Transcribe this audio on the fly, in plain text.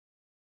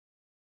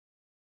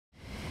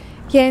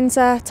Yeah, it's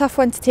a tough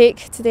one to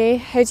take today.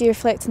 How do you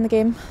reflect on the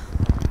game?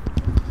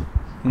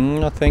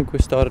 I think we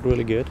started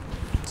really good.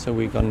 So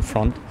we got in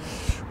front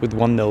with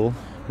 1-0.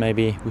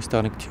 Maybe we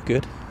started too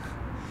good.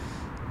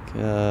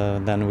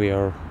 Then we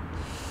are,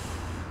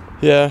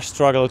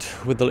 struggled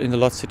in a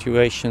lot of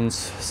situations.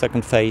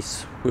 Second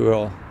phase, we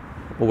were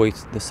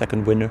always the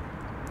second winner.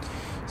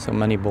 So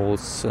many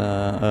balls, in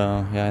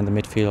the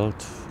midfield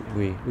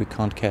we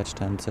can't catch,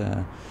 and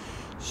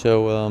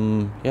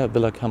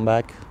Villa come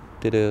back,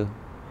 did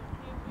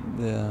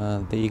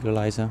the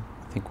equalizer,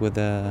 I think with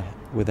a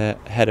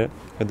header,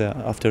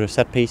 after a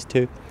set piece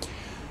too,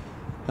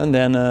 and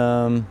then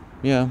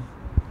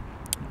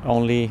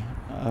only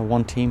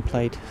one team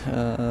played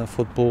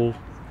football.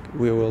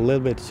 We were a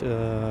little bit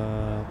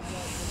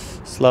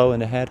slow in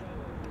the head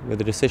with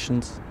the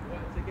decisions,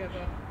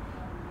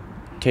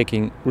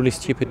 taking really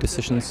stupid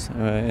decisions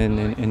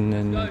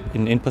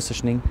in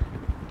positioning.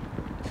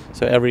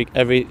 So every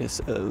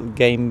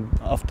game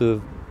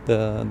after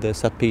the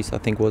set piece, I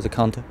think, was a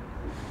counter.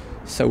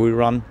 So we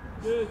run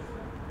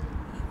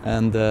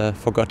and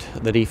forgot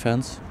the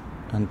defense,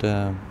 and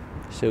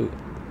so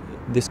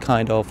this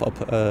kind of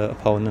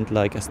opponent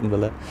like Aston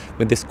Villa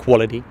with this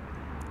quality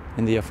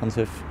in the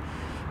offensive,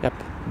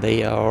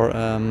 they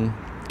are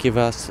give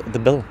us the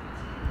bill.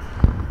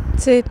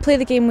 To play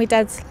the game we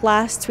did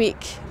last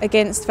week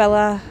against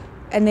Villa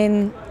and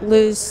then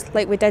lose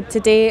like we did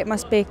today, it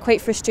must be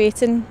quite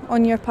frustrating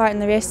on your part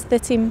and the rest of the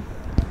team.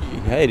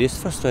 Yeah, it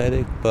is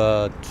frustrating,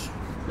 but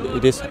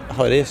it is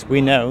how it is.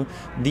 We know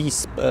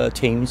these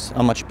teams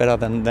are much better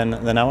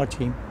than our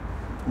team.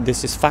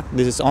 This is fact.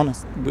 This is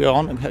honest. We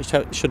are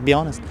should be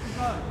honest.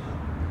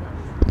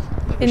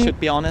 We should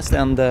be honest,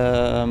 and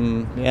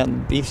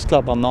these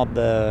clubs are not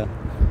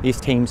these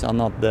teams are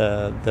not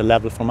the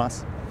level from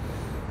us.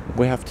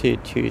 We have to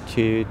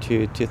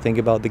think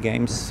about the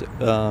games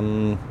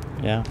from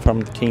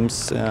the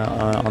teams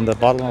on the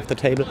bottom of the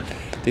table.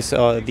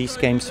 These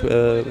games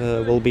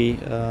will be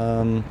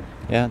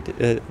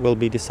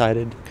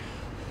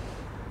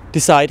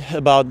decide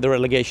about the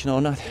relegation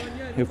or not.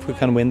 If we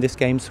can win these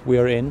games, we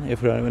are in.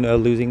 If we are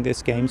losing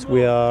these games,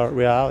 we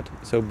are out.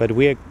 So, but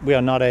we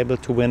are not able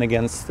to win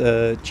against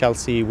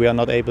Chelsea. We are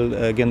not able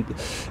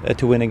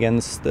to win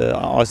against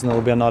Arsenal.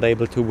 We are not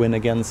able to win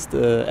against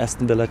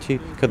Aston Villa too,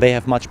 because they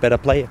have much better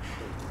player.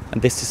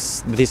 And this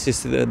is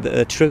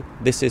true.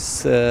 This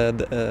is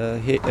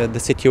the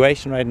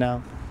situation right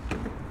now.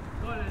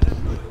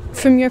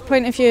 From your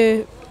point of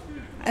view,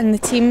 and the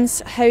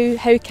teams,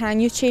 how can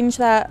you change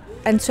that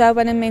into a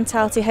winning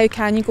mentality? How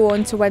can you go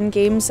on to win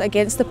games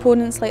against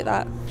opponents like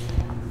that?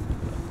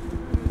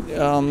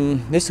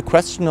 It's a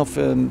question of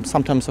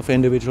sometimes of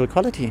individual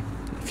quality.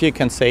 If you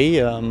can say,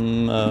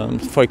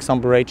 for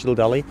example, Rachel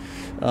Daly,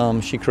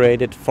 she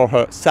created for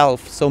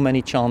herself so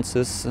many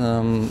chances.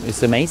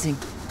 It's amazing.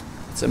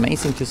 It's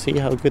amazing to see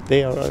how good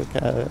they are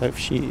if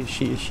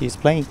she's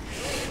playing.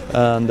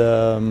 And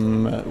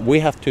we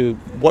have to.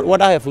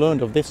 What I have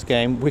learned of this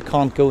game, we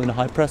can't go in a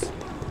high press.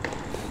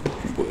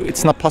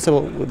 It's not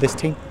possible with this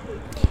team.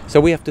 So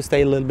we have to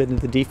stay a little bit in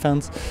the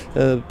defense,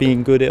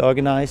 being good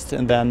organized,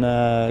 and then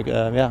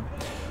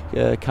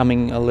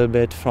coming a little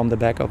bit from the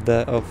back of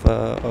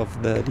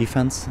the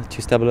defense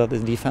to stabilize the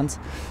defense.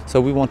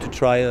 So we want to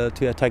try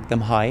to attack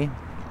them high,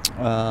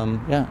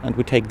 and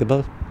we take the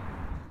ball.